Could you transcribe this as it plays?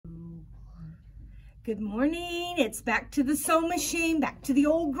Good morning. It's back to the sewing machine, back to the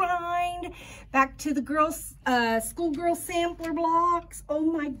old grind, back to the girls, schoolgirl sampler blocks.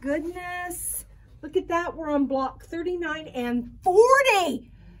 Oh my goodness. Look at that. We're on block 39 and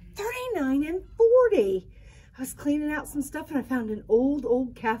 40. 39 and 40. I was cleaning out some stuff and I found an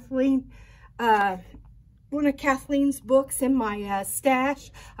old Kathleen, one of Kathleen's books in my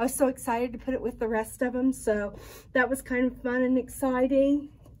stash. I was so excited to put it with the rest of them. So that was kind of fun and exciting.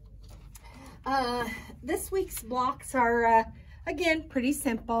 This week's blocks are, again, pretty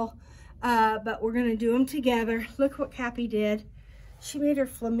simple, but we're going to do them together. Look what Cappy did. She made her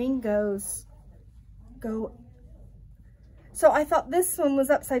flamingos go. So I thought this one was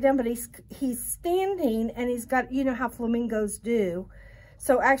upside down, but he's standing and he's got, you know how flamingos do.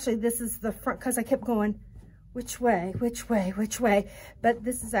 So actually this is the front, because I kept going, which way, which way, which way? But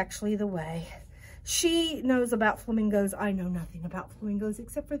this is actually the way. She knows about flamingos. I know nothing about flamingos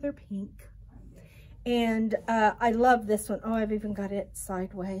except for they're pink. And I love this one. Oh, I've even got it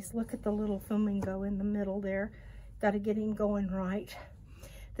sideways. Look at the little flamingo in the middle there. Got to get him going right.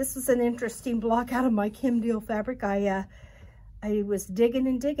 This was an interesting block out of my Kim Deal fabric. I was digging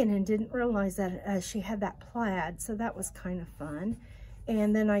and digging and didn't realize that she had that plaid. So that was kind of fun.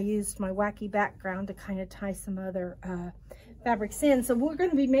 And then I used my wacky background to kind of tie some other fabrics in. So we're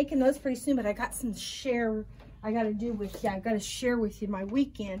going to be making those pretty soon. But I got some share I got to do with you. I got to share with you my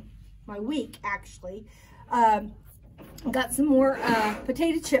weekend. My week actually. Got some more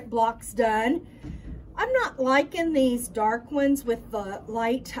potato chip blocks done. I'm not liking these dark ones with the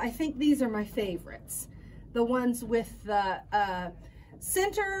light. I think these are my favorites. The ones with the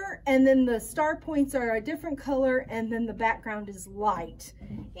center and then the star points are a different color and then the background is light.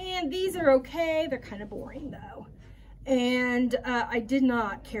 And these are okay. They're kind of boring though. And I did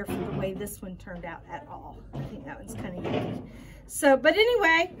not care for the way this one turned out at all. I think that one's kind of yucky. So, but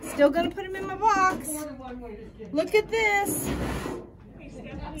anyway, still going to put them in my box. Look at this.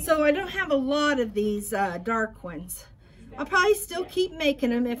 So I don't have a lot of these dark ones. I'll probably still keep making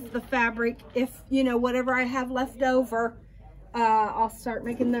them if the fabric, if, you know, whatever I have left over, I'll start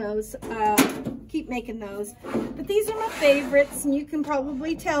making those. Keep making those. But these are my favorites, and you can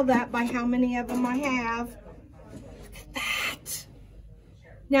probably tell that by how many of them I have. Look at that.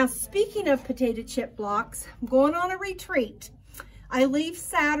 Now, speaking of potato chip blocks, I'm going on a retreat. I leave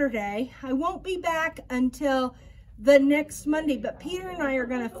Saturday. I won't be back until the next Monday, but Peter and I are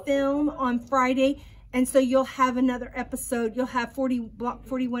going to film on Friday, and so you'll have another episode. You'll have block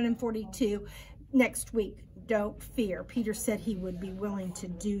 41 and 42 next week. Don't fear. Peter said he would be willing to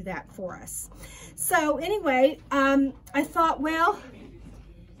do that for us. So anyway, I thought, well,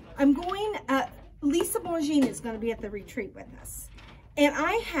 I'm going, Lisa Bongine is going to be at the retreat with us. And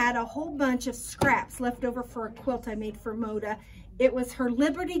I had a whole bunch of scraps left over for a quilt I made for Moda. It was her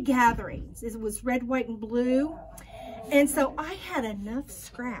Liberty Gatherings. It was red, white, and blue. And so I had enough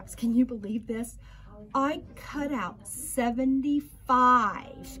scraps. Can you believe this? I cut out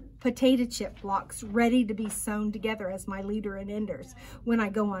 75 potato chip blocks ready to be sewn together as my leader and enders when I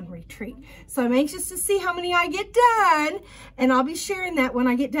go on retreat. So I'm anxious to see how many I get done, and I'll be sharing that when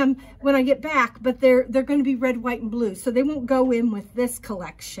I get done, when I get back. But they're going to be red, white, and blue, so they won't go in with this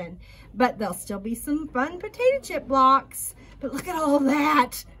collection, but there'll still be some fun potato chip blocks. But look at all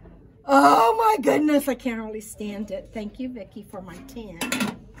that. Oh my goodness, I can't really stand it. Thank you, Vicki, for my 10.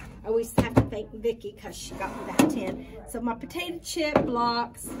 I always have to thank Vicki because she got me that 10. So my potato chip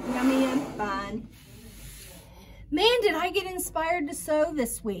blocks, yummy and fun. Man, did I get inspired to sew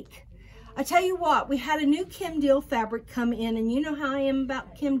this week. I tell you what, we had a new Kim Deal fabric come in, and you know how I am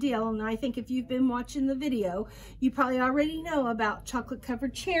about Kim Deal, and I think if you've been watching the video, you probably already know about chocolate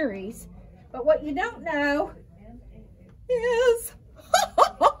covered cherries. But what you don't know is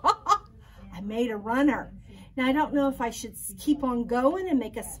I made a runner. Now, I don't know if I should keep on going and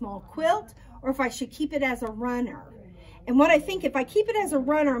make a small quilt or if I should keep it as a runner. And what I think, if I keep it as a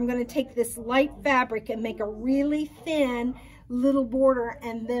runner, I'm going to take this light fabric and make a really thin little border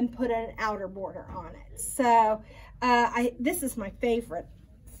and then put an outer border on it. So this is my favorite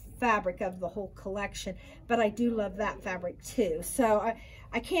fabric of the whole collection, but I do love that fabric too. So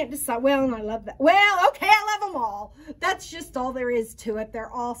I can't decide. Well, and I love that. Well, okay, I love them all. That's just all there is to it. They're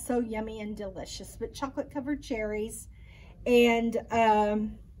all so yummy and delicious. But chocolate covered cherries, and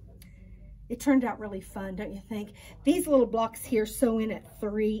it turned out really fun, don't you think? These little blocks here sew in at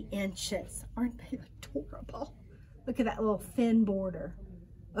 3 inches. Aren't they adorable? Look at that little thin border.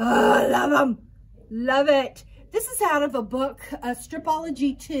 Oh, I love them. Love it. This is out of a book,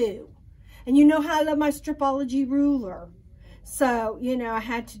 Stripology 2. And you know how I love my Stripology ruler. So, you know, I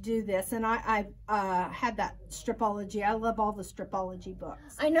had to do this, and I had that Stripology. I love all the Stripology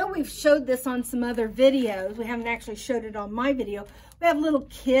books. I know we've showed this on some other videos. We haven't actually showed it on my video. We have little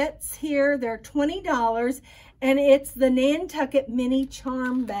kits here. They're $20, and it's the Nantucket Mini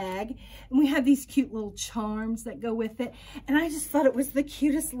Charm Bag. And we have these cute little charms that go with it. And I just thought it was the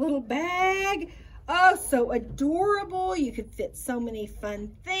cutest little bag. Oh, so adorable. You could fit so many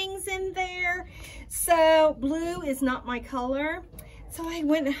fun things in there. So blue is not my color. So I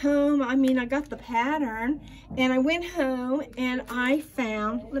went home. I mean, I got the pattern, and I went home and I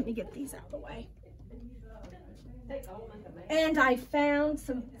found, let me get these out of the way. And I found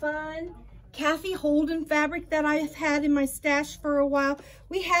some fun Kathy Holden fabric that I've had in my stash for a while.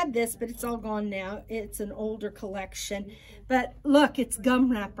 We had this, but it's all gone now. It's an older collection. But look, it's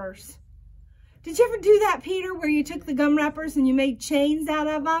gum wrappers. Did you ever do that, Peter, where you took the gum wrappers and you made chains out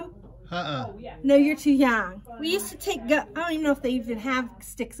of them? No, you're too young. We used to take gum. I don't even know if they even have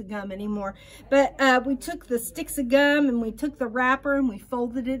sticks of gum anymore. But we took the sticks of gum and we took the wrapper and we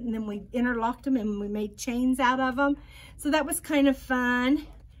folded it and then we interlocked them and we made chains out of them. So that was kind of fun.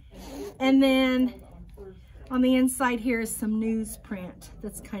 And then on the inside here is some newsprint.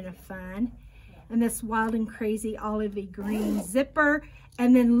 That's kind of fun. And this wild and crazy olivey green zipper.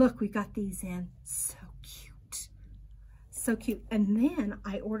 And then look, we got these in. So cute. So cute. And then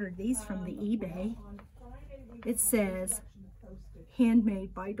I ordered these from the eBay. It says,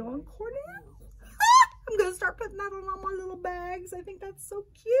 handmade by Dawn Cornell. I'm going to start putting that on all my little bags. I think that's so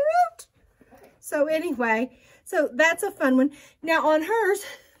cute. So anyway, so that's a fun one. Now on hers,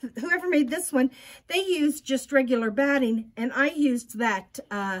 whoever made this one, they used just regular batting. And I used that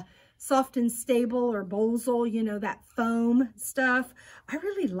Soft and Stable or Bosel, you know, that foam stuff. I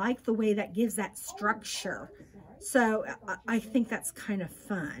really like the way that gives that structure. So I think that's kind of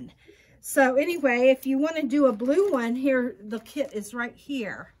fun. So anyway, if you want to do a blue one, here, the kit is right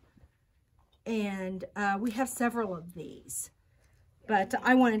here. And we have several of these. But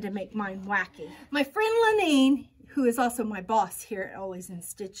I wanted to make mine wacky. My friend Lenine, who is also my boss here at Always in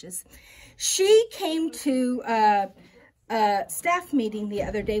Stitches, she came to staff meeting the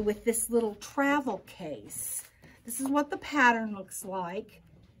other day with this little travel case. This is what the pattern looks like.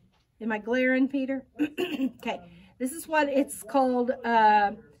 Am I glaring, Peter? Okay, this is what it's called,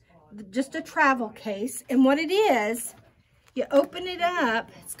 just a travel case. And what it is, you open it up,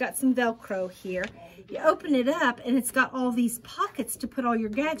 it's got some Velcro here. You open it up and it's got all these pockets to put all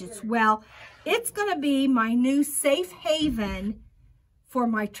your gadgets. Well, it's gonna be my new safe haven for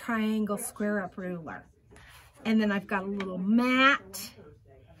my triangle square up ruler. And then I've got a little mat.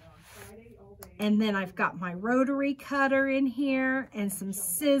 And then I've got my rotary cutter in here and some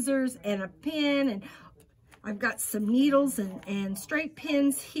scissors and a pin. And I've got some needles and straight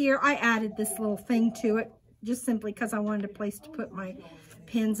pins here. I added this little thing to it just simply because I wanted a place to put my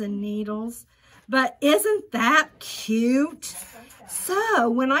pins and needles. But isn't that cute? So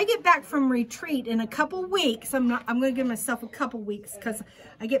when I get back from retreat in a couple weeks, I'm going to give myself a couple weeks because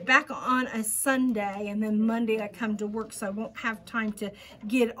I get back on a Sunday and then Monday I come to work, so I won't have time to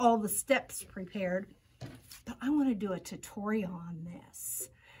get all the steps prepared. But I want to do a tutorial on this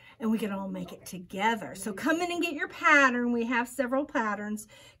and we can all make it together. So come in and get your pattern. We have several patterns.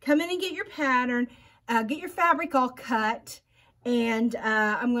 Come in and get your pattern, get your fabric all cut. And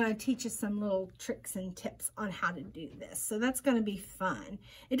I'm going to teach you some little tricks and tips on how to do this. So that's going to be fun.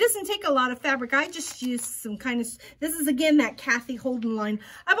 It doesn't take a lot of fabric. I just used some kind of, this is again that Kathy Holden line.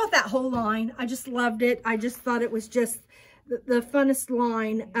 I bought that whole line. I just loved it. I just thought it was just the funnest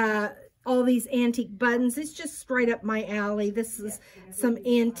line. All these antique buttons. It's just straight up my alley. This is some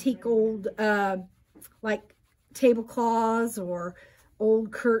antique old like tablecloths or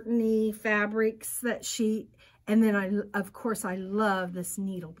old curtain-y fabrics that she... And then of course, I love this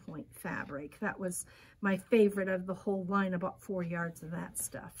needlepoint fabric. That was my favorite of the whole line. I bought 4 yards of that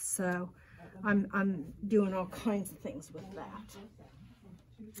stuff. So I'm doing all kinds of things with that.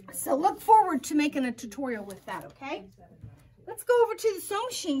 So look forward to making a tutorial with that, okay? Let's go over to the sewing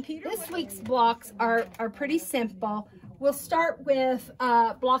machine, Peter. This week's blocks are pretty simple. We'll start with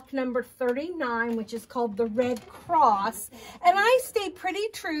block number 39, which is called the Red Cross. And I stayed pretty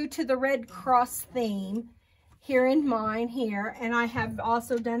true to the Red Cross theme here in mine here, and I have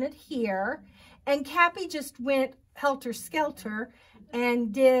also done it here. And Cappy just went helter-skelter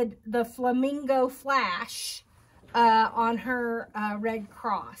and did the flamingo flash on her Red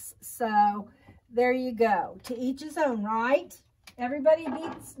Cross. So there you go. To each his own, right? Everybody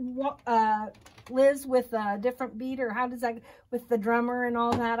lives with a different beat, or how does that, with the drummer and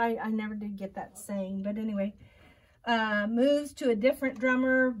all that? I never did get that saying, but anyway. moves to a different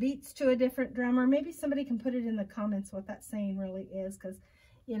drummer, beats to a different drummer. Maybe somebody can put it in the comments what that saying really is, because,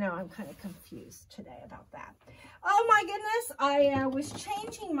 you know, I'm kind of confused today about that. Oh my goodness, I was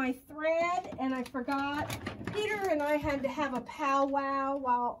changing my thread and I forgot. Peter and I had to have a powwow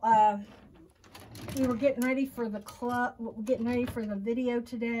while we were getting ready for the video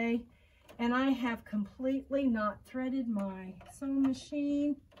today. And I have completely not threaded my sewing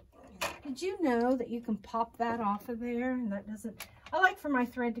machine. Did you know that you can pop that off of there? And that doesn't, I like for my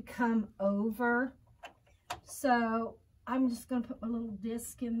thread to come over. So I'm just going to put my little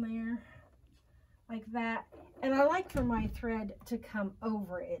disc in there like that. And I like for my thread to come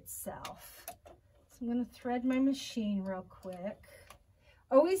over itself. So I'm going to thread my machine real quick.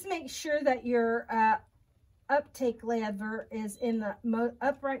 Always make sure that your uptake lever is in the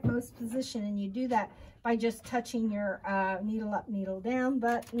uprightmost position, and you do that by just touching your needle up, needle down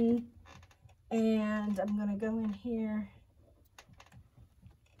button. And I'm going to go in here,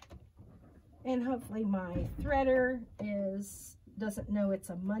 and hopefully my threader doesn't know it's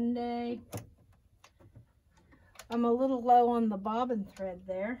a Monday. I'm a little low on the bobbin thread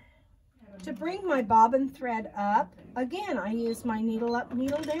there. To bring my bobbin thread up, again, I use my needle up,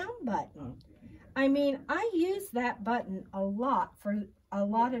 needle down button. I mean, I use that button a lot for a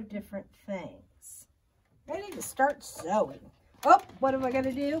lot of different things. I need to start sewing. Oh, what have I got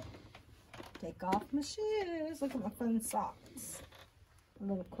to do? Take off my shoes. Look at my fun socks.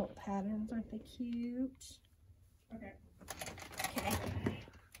 Little quilt patterns, aren't they cute? Okay. Okay.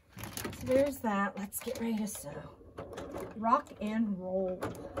 So there's that. Let's get ready to sew. Rock and roll.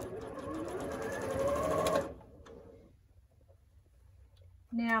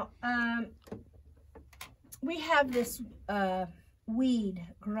 Now, we have this weed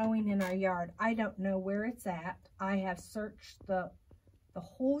growing in our yard. I don't know where it's at. I have searched the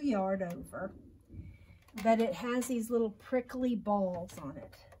whole yard over, but it has these little prickly balls on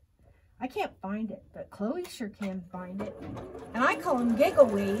it. I can't find it, but Chloe sure can find it. And I call them giggle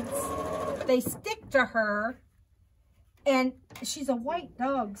weeds. They stick to her, and she's a white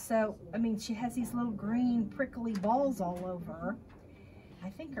dog, so, I mean, she has these little green prickly balls all over her. I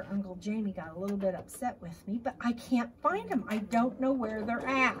think her Uncle Jamie got a little bit upset with me, but I can't find them. I don't know where they're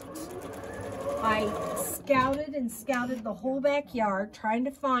at. I scouted and scouted the whole backyard trying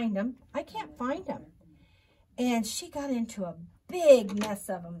to find them. I can't find them. And she got into a big mess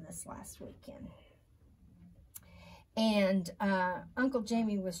of them this last weekend. And Uncle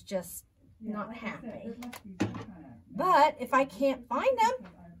Jamie was just not happy. But if I can't find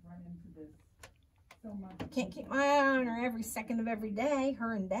them, can't keep my eye on her every second of every day,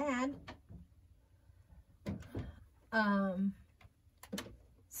 her and Dad.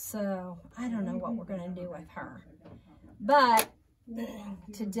 So I don't know what we're going to do with her. But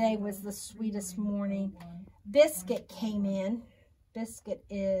today was the sweetest morning. Biscuit came in. Biscuit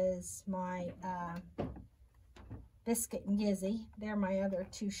is my Biscuit and Gizzy. They're my other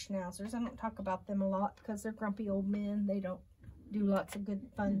two schnauzers. I don't talk about them a lot because they're grumpy old men. They don't do lots of good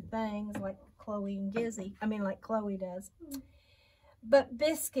fun things like Chloe and Gizzy. I mean, like Chloe does. But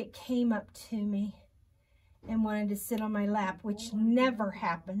Biscuit came up to me and wanted to sit on my lap, which never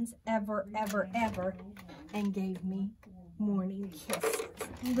happens, ever, ever, ever, and gave me morning kisses.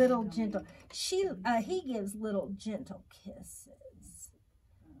 Little gentle. He gives little gentle kisses.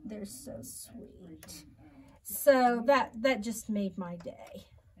 They're so sweet. So that just made my day.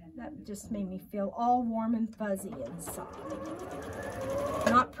 That just made me feel all warm and fuzzy inside.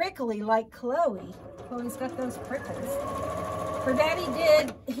 Not prickly like Chloe. Chloe's got those prickles. Her daddy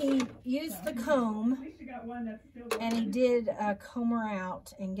he used the comb, and he did comb her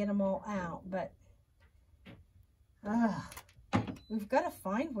out and get them all out, but we've got to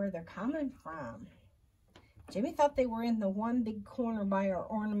find where they're coming from. Jimmy thought they were in the one big corner by our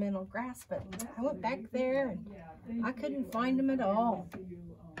ornamental grass, but I went back there and I couldn't find them at all.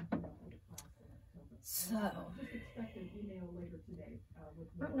 So, I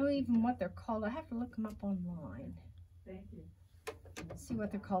don't know even what they're called. I have to look them up online. See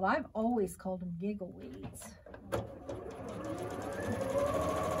what they're called. I've always called them giggle weeds.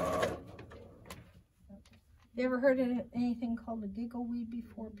 You ever heard of anything called a giggle weed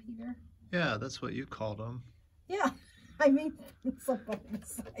before, Peter? Yeah, that's what you called them. Yeah, I mean, it's up on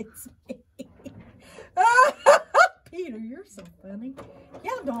besides me. Peter, you're so funny.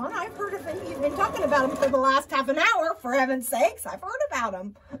 Yeah, Dawn, I've heard of them. You've been talking about them for the last half an hour, for heaven's sakes. I've heard about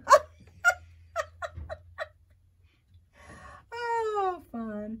them. Oh,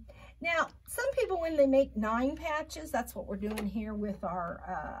 fun. Now, some people, when they make 9 patches, that's what we're doing here with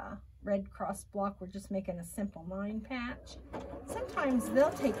our Red Cross block. We're just making a simple 9 patch. Sometimes they'll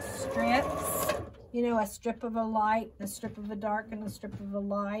take strips You know, a strip of a light, a strip of a dark, and a strip of a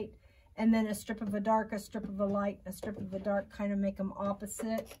light. And then a strip of a dark, a strip of a light, a strip of a dark, kind of make them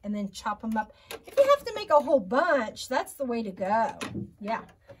opposite. And then chop them up. If you have to make a whole bunch, that's the way to go. Yeah.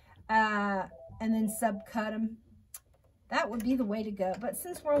 And then subcut them. That would be the way to go. But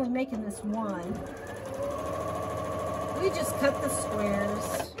since we're only making this one, we just cut the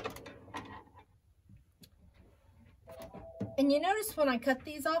squares. And you notice when I cut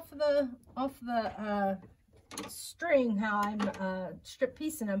these off the string, how I'm strip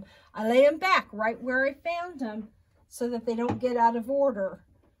piecing them, I lay them back right where I found them so that they don't get out of order.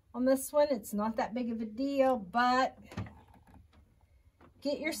 On this one, it's not that big of a deal, but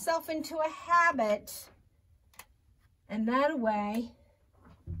get yourself into a habit, and that way,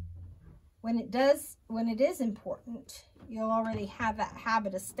 when it is important, you'll already have that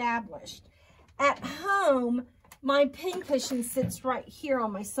habit established. At home, my pin cushion sits right here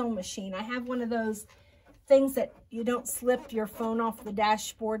on my sewing machine. I have one of those things that you don't slip your phone off the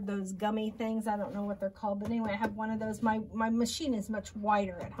dashboard, those gummy things. I don't know what they're called, but anyway, I have one of those. My machine is much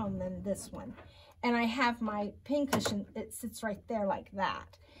wider at home than this one. And I have my pin cushion, it sits right there like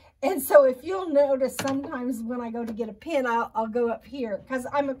that. And so if you'll notice, sometimes when I go to get a pin, I'll go up here because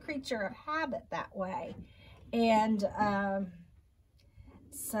I'm a creature of habit that way. And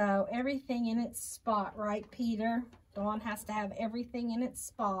so everything in its spot, right, Peter? Dawn has to have everything in its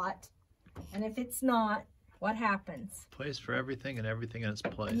spot. And if it's not, what happens? Place for everything and everything in its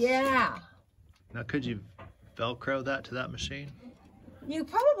place. Yeah. Now, could you Velcro that to that machine? You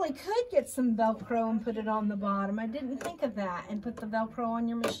probably could get some Velcro and put it on the bottom. I didn't think of that. And put the Velcro on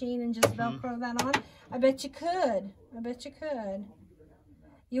your machine and just Velcro that on. I bet you could. I bet you could.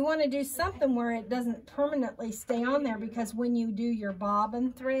 You want to do something where it doesn't permanently stay on there, because when you do your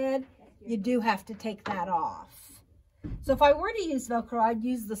bobbin thread, you do have to take that off. So if I were to use Velcro, I'd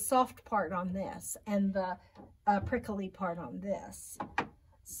use the soft part on this and the prickly part on this,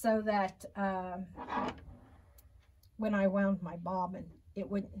 so that when I wound my bobbin,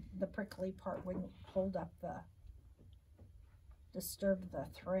 the prickly part wouldn't hold up disturb the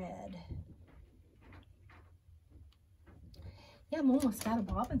thread. Yeah, I'm almost out of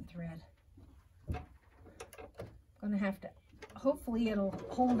bobbin thread. Gonna have to, hopefully it'll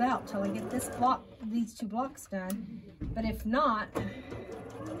hold out till I get these two blocks done. But if not,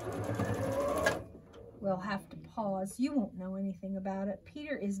 we'll have to pause. You won't know anything about it.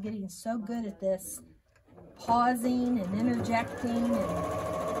 Peter is getting so good at this, pausing and interjecting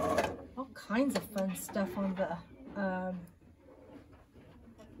and all kinds of fun stuff on the,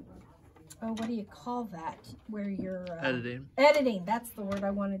 oh, what do you call that? Where you're... editing. Editing, that's the word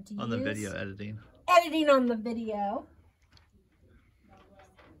I wanted to use. On the video editing. Editing on the video.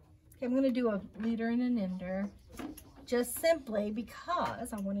 Okay, I'm going to do a leader and an ender. Just simply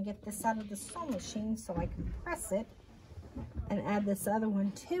because I want to get this out of the sewing machine so I can press it and add this other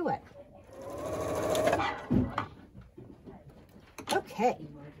one to it. Okay.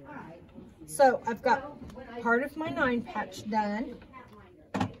 So I've got part of my 9 patch done.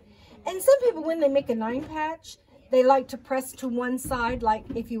 And some people, when they make a 9 patch, they like to press to one side. Like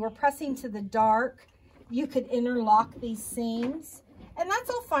if you were pressing to the dark, you could interlock these seams. And that's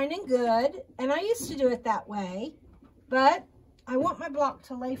all fine and good. And I used to do it that way. But I want my block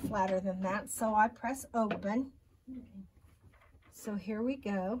to lay flatter than that, so I press open. So here we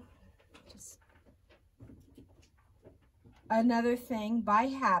go. Just another thing, by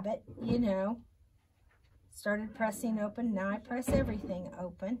habit, you know. Started pressing open, now I press everything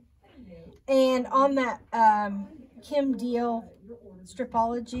open. And on that Kim Deal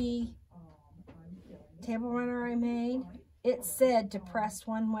Stripology table runner I made, it said to press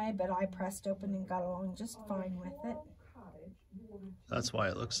one way, but I pressed open and got along just fine with it. That's why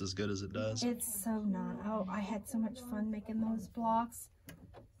it looks as good as it does. It's so not. Oh, I had so much fun making those blocks.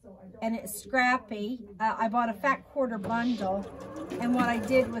 And it's scrappy. I bought a fat quarter bundle, and what I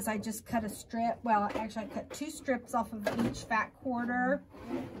did was I just cut a strip. Well, actually I cut 2 strips off of each fat quarter,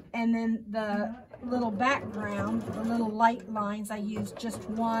 and then the little background, the little light lines, I used just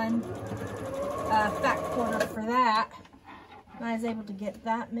one fat quarter for that. And I was able to get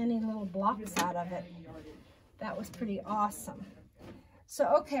that many little blocks out of it. That was pretty awesome. So,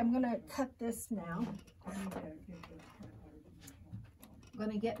 okay, I'm going to cut this now. I'm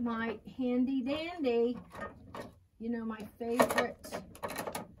going to get my handy dandy, you know, my favorite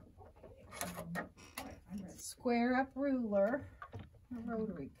square up ruler, a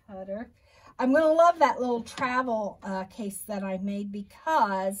rotary cutter. I'm going to love that little travel case that I made,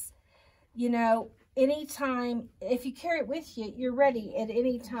 because, you know, anytime, if you carry it with you, you're ready at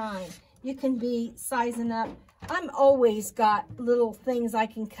any time. You can be sizing up I'm always got little things I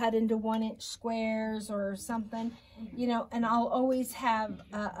can cut into 1-inch squares or something, you know, and I'll always have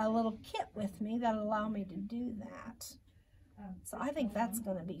a little kit with me that'll allow me to do that. So I think that's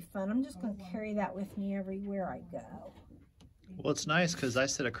going to be fun. I'm just going to carry that with me everywhere I go. Well, it's nice because I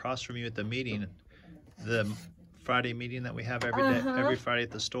sit across from you at the meeting, the Friday meeting that we have every day, every Friday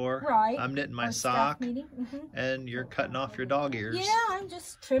at the store. Right. I'm knitting my Our sock, staff meeting. and you're cutting off your dog ears. Yeah, I'm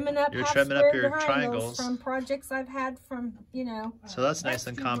just trimming up. You're trimming up your triangles triangles from projects I've had from, you know. So that's nice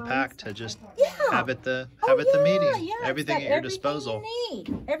and compact to just Yeah. have at the meeting. Yeah, everything at your disposal.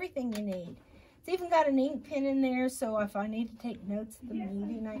 Everything you need. It's even got an ink pen in there, so if I need to take notes at the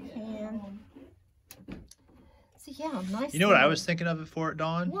meeting, I can. So yeah, nice. You know what I was thinking of it for,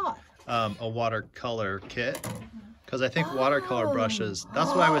 Dawn? What? A watercolor kit. Because I think watercolor brushes,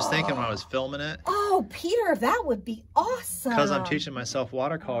 that's what I was thinking when I was filming it. Oh, Peter, that would be awesome. Because I'm teaching myself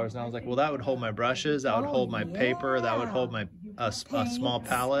watercolors, and I was like, well, that would hold my brushes, that would hold my paper, that would hold my a small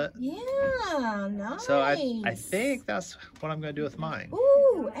palette. Yeah, nice. So I think that's what I'm going to do with mine.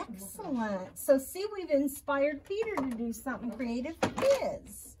 Ooh, excellent. So see, we've inspired Peter to do something creative for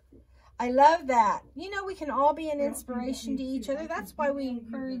his. I love that. You know, we can all be an inspiration to each other. That's why we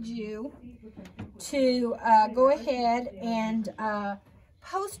encourage you to go ahead and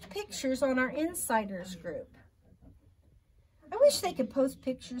post pictures on our Insiders group. I wish they could post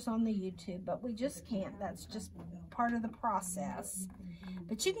pictures on the YouTube, but we just can't. That's just part of the process.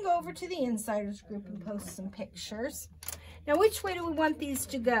 But you can go over to the Insiders group and post some pictures. Now, which way do we want these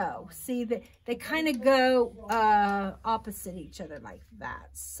to go? See, they kind of go opposite each other like that.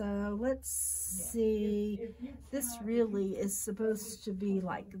 So let's see. This really is supposed to be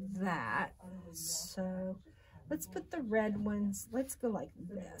like that. So let's put the red ones. Let's go like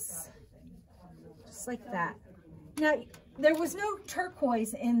this. Just like that. Now, there was no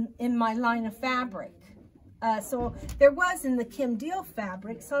turquoise in my line of fabric. So there was in the Kim Deal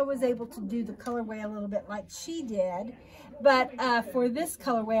fabric, so I was able to do the colorway a little bit like she did. But for this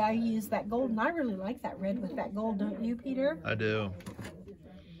colorway, I used that gold, and I really like that red with that gold, don't you, Peter? I do.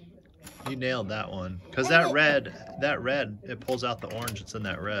 You nailed that one. Because that red, it pulls out the orange that's in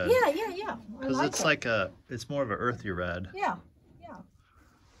that red. Yeah. Because it's like it's more of an earthy red. Yeah,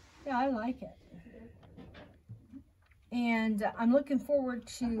 I like it. And I'm looking forward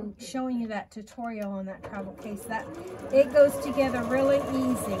to showing you that tutorial on that travel case. It goes together really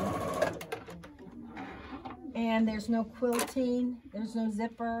easy. And there's no quilting, there's no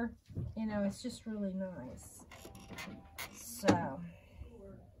zipper. You know, it's just really nice. So,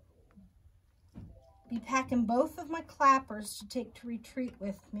 be packing both of my clappers to take to retreat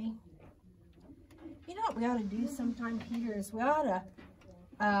with me. You know what we ought to do sometime, Peter, is we ought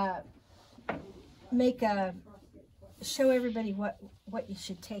to show everybody what you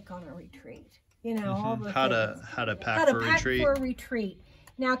should take on a retreat. You know, all the how to pack for a retreat.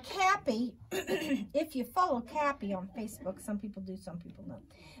 Now, Cappy, if you follow Cappy on Facebook, some people do, some people don't.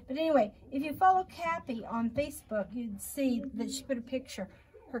 But anyway, if you follow Cappy on Facebook, you'd see that she put a picture.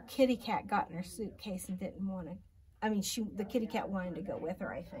 Her kitty cat got in her suitcase and didn't want to. I mean, the kitty cat wanted to go with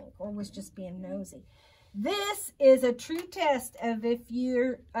her, I think, or was just being nosy. This is a true test of if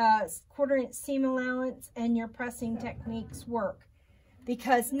your 1/4-inch seam allowance and your pressing techniques work.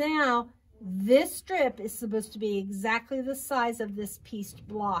 Because now, this strip is supposed to be exactly the size of this pieced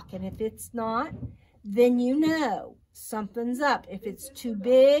block. And if it's not, then you know something's up. If it's too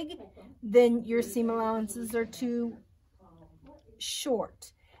big, then your seam allowances are too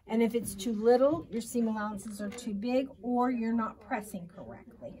short. And if it's too little, your seam allowances are too big, or you're not pressing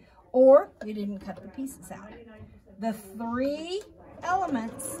correctly, or you didn't cut the pieces out. The 3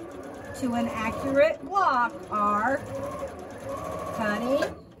 elements to an accurate block are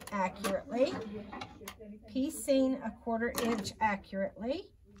cutting accurately, piecing a 1/4-inch accurately,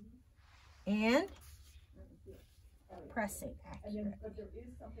 and pressing accurately.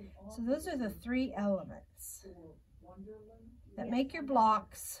 So those are the 3 elements that make your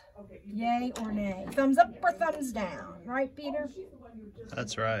blocks yay or nay. Thumbs up or thumbs down, right, Peter?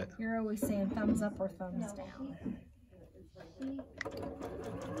 That's right. You're always saying thumbs up or thumbs down.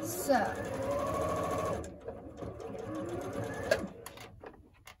 So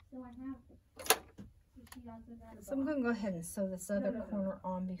I'm going to go ahead and sew this other corner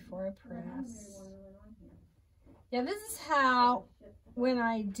on before I press. Yeah, this is how, when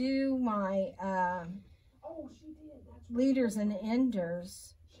I do my leaders and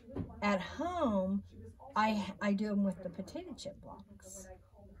enders at home, I do them with the potato chip blocks.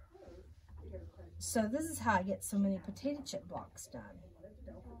 So this is how I get so many potato chip blocks done,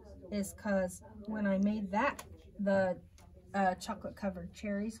 is because when I made the chocolate covered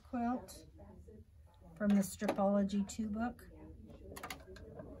cherries quilt from the Stripology 2 book.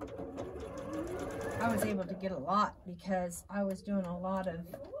 I was able to get a lot because I was doing a lot of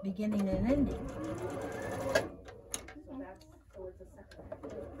beginning and ending.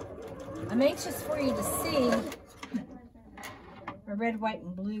 I'm anxious for you to see my red, white,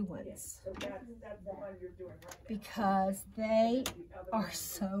 and blue ones because they are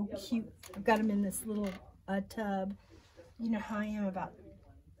so cute. I've got them in this little tub. You know how I am about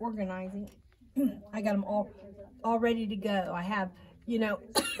organizing. I got them all ready to go. I have, you know,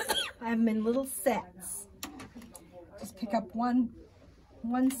 I have them in little sets. Just pick up one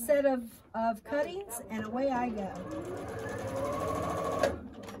set of cuttings and away I go.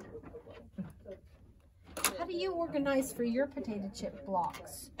 How do you organize for your potato chip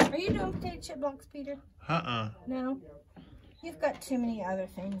blocks? Are you doing potato chip blocks, Peter? No? You've got too many other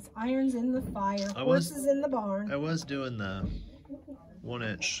things. Irons in the fire, horses in the barn. I was doing the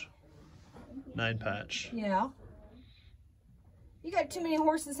 1-inch 9-patch. Yeah. You got too many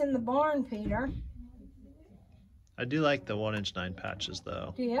horses in the barn, Peter. I do like the 1-inch 9-patches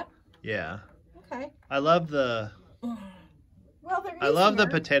though. Do you? Yeah. Okay. I love the Well, they're easier. I love the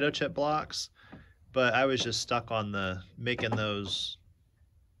potato chip blocks, but I was just stuck on the making those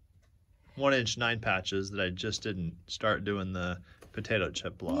 1-inch 9-patches that I just didn't start doing the potato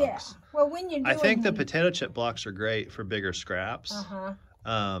chip blocks. Yeah. Well, when you're doing I think the potato chip blocks are great for bigger scraps.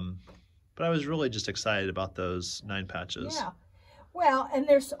 But I was really just excited about those 9-patches. Yeah. Well, and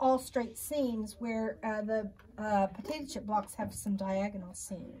there's all straight seams where the potato chip blocks have some diagonal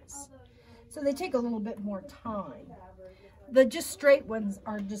seams. So they take a little bit more time. The just straight ones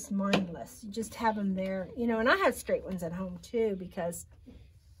are just mindless. You just have them there. You know, and I have straight ones at home too because,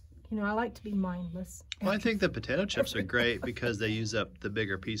 you know, I like to be mindless. Well, I think the potato chips are great because they use up the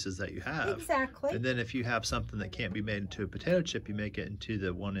bigger pieces that you have. Exactly. And then if you have something that can't be made into a potato chip, you make it into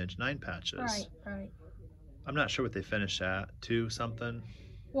the 1-inch 9-patches. Right, right. I'm not sure what they finished at. 2 something?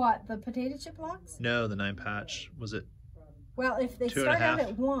 What, the potato chip blocks? No, the 9-patch. Was it? Well, if they 2 start out1/2?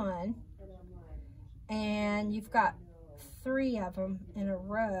 at 1 and you've got 3 of them in a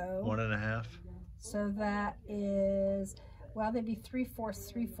row. 1 1/2. So that is, well, they'd be 3/4,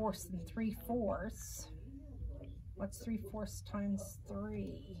 3/4, and 3/4. What's 3/4 times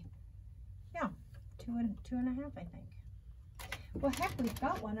 3? Yeah, 2 1/2, I think. Well, heck, we've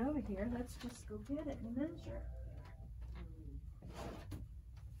got one over here. Let's just go get it and measure.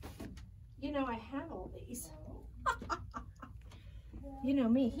 You know, I have all these. You know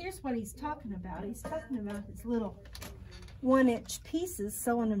me. Here's what he's talking about. He's talking about his little 1-inch pieces,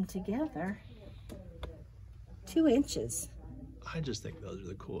 sewing them together. 2 inches. I just think those are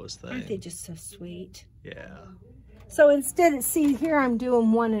the coolest thing. Aren't they just so sweet? Yeah. So instead, see here, I'm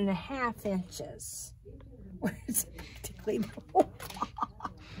doing 1 1/2 inches. Where's particularly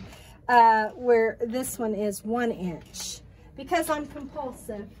where this one is 1 inch. Because I'm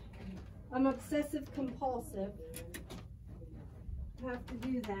compulsive. I'm obsessive compulsive. I have to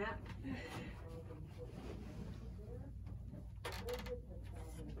do that.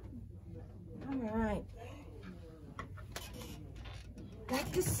 All right.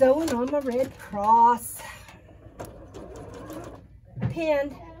 Back to sewing on my red cross.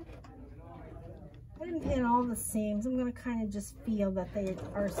 Pinned. I didn't pin all the seams. I'm going to kind of just feel that they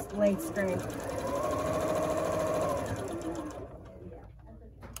are laid straight.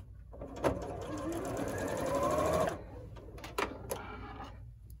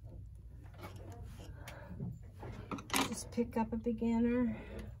 Just pick up a beginner.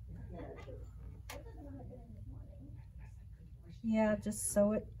 Yeah, just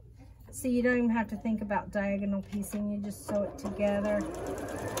sew it. See, you don't even have to think about diagonal piecing. You just sew it together.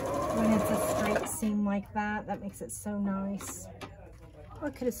 When it's a straight seam like that, that makes it so nice. Oh, I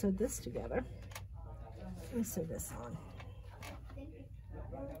could have sewed this together. Let me sew this on.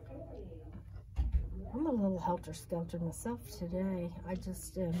 I'm a little helter-skelter myself today. I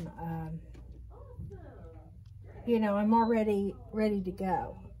just am, you know, I'm already ready to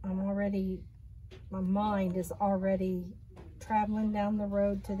go. My mind is already traveling down the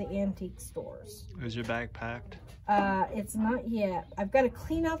road to the antique stores. Is your bag packed? It's not yet. I've got to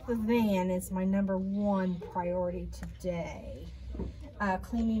clean out the van is my #1 priority today.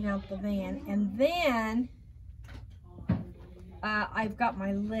 Cleaning out the van. And then I've got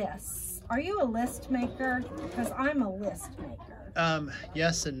my lists. Are you a list maker? Because I'm a list maker.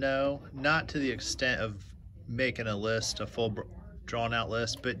 Yes and no. Not to the extent of making a list, a full drawn out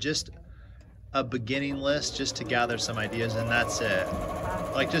list, but just a beginning list just to gather some ideas, and that's it.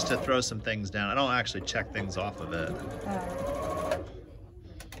 Like just to throw some things down. I don't actually check things off of it.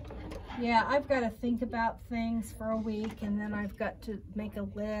 Yeah, I've got to think about things for a week, and then I've got to make a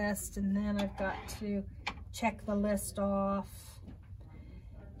list, and then I've got to check the list off.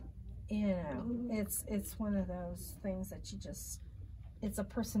 You know, it's one of those things that you just, it's a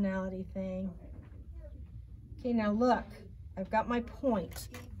personality thing. Okay, now look, I've got my point.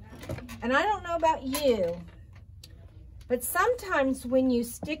 And I don't know about you, but sometimes when you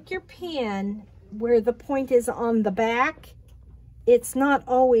stick your pen where the point is on the back, it's not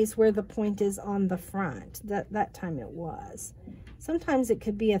always where the point is on the front. That time it was. Sometimes it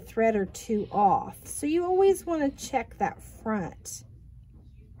could be a thread or two off. So you always want to check that front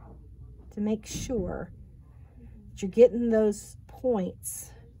to make sure that you're getting those points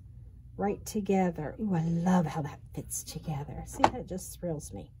right together. Ooh, I love how that fits together. See, that just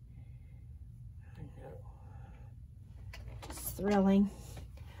thrills me. I know. Just thrilling.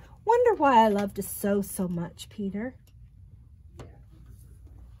 Wonder why I love to sew so much, Peter.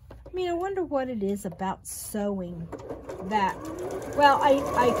 I mean, I wonder what it is about sewing that, well,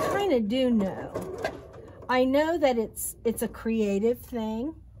 I kind of do know. I know that it's a creative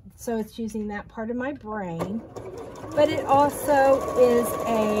thing, so it's using that part of my brain, but it also is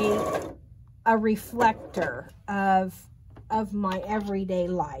a reflector of my everyday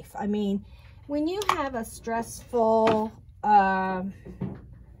life. I mean, when you have a stressful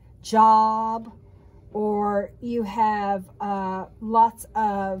job, or you have lots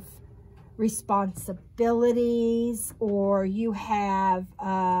of responsibilities, or you have,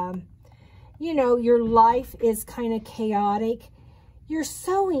 you know, your life is kind of chaotic, your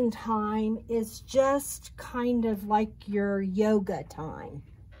sewing time is just kind of like your yoga time.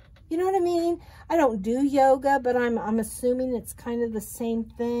 You know what I mean? I don't do yoga, but I'm assuming it's kind of the same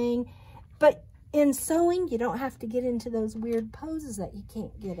thing. But in sewing, you don't have to get into those weird poses that you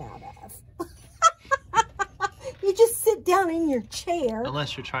can't get out of. You just sit down in your chair.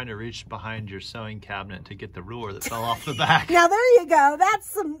 Unless you're trying to reach behind your sewing cabinet to get the ruler that fell off the back. Now there you go.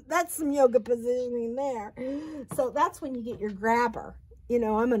 That's some yoga positioning there. So that's when you get your grabber. You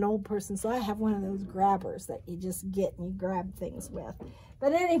know, I'm an old person, so I have one of those grabbers that you just get and you grab things with.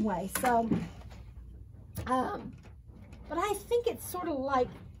 But anyway, so, but I think it's sort of like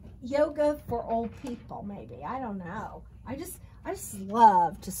yoga for old people, maybe. I don't know. I just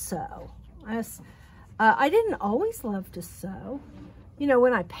love to sew. I didn't always love to sew. You know,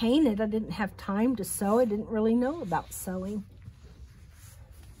 when I painted, I didn't have time to sew. I didn't really know about sewing.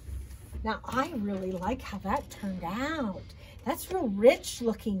 Now, I really like how that turned out. That's real rich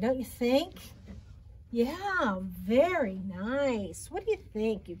looking, don't you think? Yeah, very nice. What do you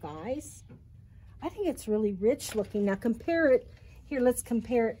think, you guys? I think it's really rich looking. Now, compare it. Here, let's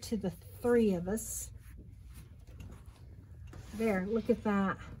compare it to the three of us. There, look at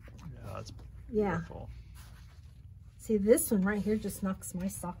that. Yeah, that's yeah. beautiful. See, this one right here just knocks my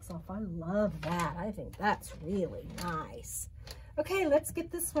socks off. I love that. I think that's really nice. Okay, let's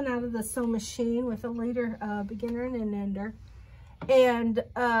get this one out of the sew machine with a later beginner and an ender, and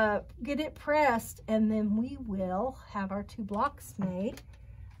get it pressed, and then we will have our two blocks made.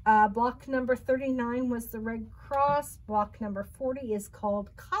 Block number 39 was the Red Cross. Block number 40 is called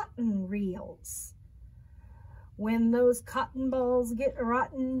cotton reels. When those cotton balls get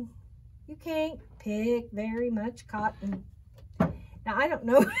rotten, you can't pick very much cotton. Now, I don't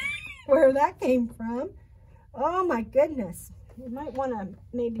know where that came from. Oh my goodness. You might want to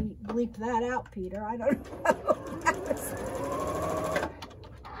maybe bleep that out, Peter. I don't know.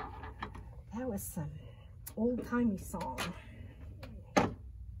 That was some old-timey song. Have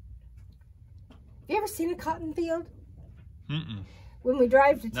you ever seen a cotton field? Mm-mm. When we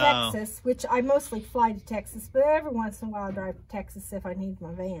drive to Texas, which I mostly fly to Texas, but every once in a while I drive to Texas if I need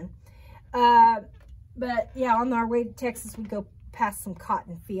my van. But yeah, on our way to Texas, we go past some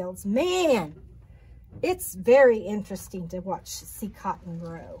cotton fields. Man, it's very interesting to see cotton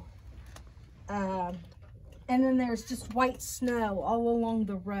grow. And then there's just white snow all along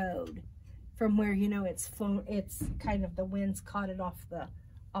the road from where, you know, it's flown. It's kind of the wind's caught it off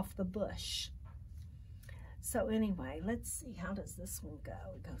the bush. So anyway, let's see, how does this one go?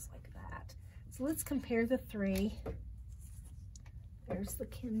 It goes like that. So let's compare the three. There's the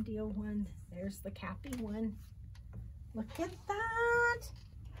Kim Deal one. There's the Cappy one. Look at that.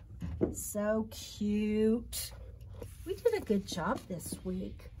 So cute. We did a good job this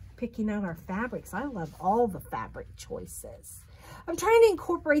week picking out our fabrics. I love all the fabric choices. I'm trying to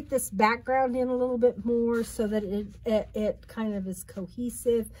incorporate this background in a little bit more so that it kind of is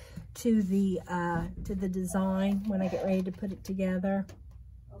cohesive to the design when I get ready to put it together.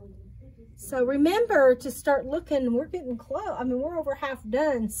 So remember to start looking. We're getting close. I mean, we're over half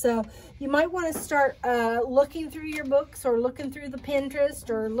done. So you might want to start looking through your books or looking through the Pinterest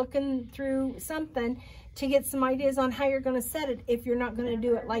or looking through something to get some ideas on how you're going to set it if you're not going to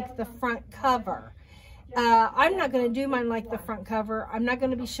do it like the front cover. I'm not going to do mine like the front cover. I'm not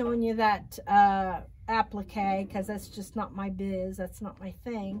going to be showing you that applique because that's just not my biz. That's not my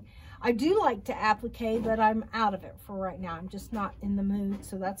thing. I do like to applique, but I'm out of it for right now. I'm just not in the mood,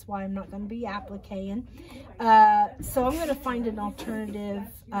 so that's why I'm not going to be appliquing. So I'm going to find an alternative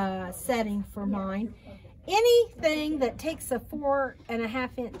setting for mine. Anything that takes a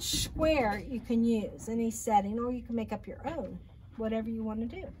 4.5-inch square you can use, any setting, or you can make up your own, whatever you want to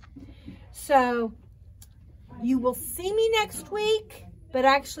do. So you will see me next week, but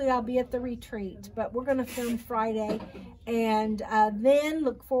actually I'll be at the retreat, but we're going to film Friday, and then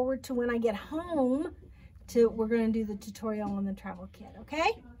look forward to when I get home we're going to do the tutorial on the travel kit.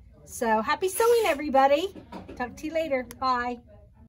 Okay, so happy sewing, everybody. Talk to you later. Bye.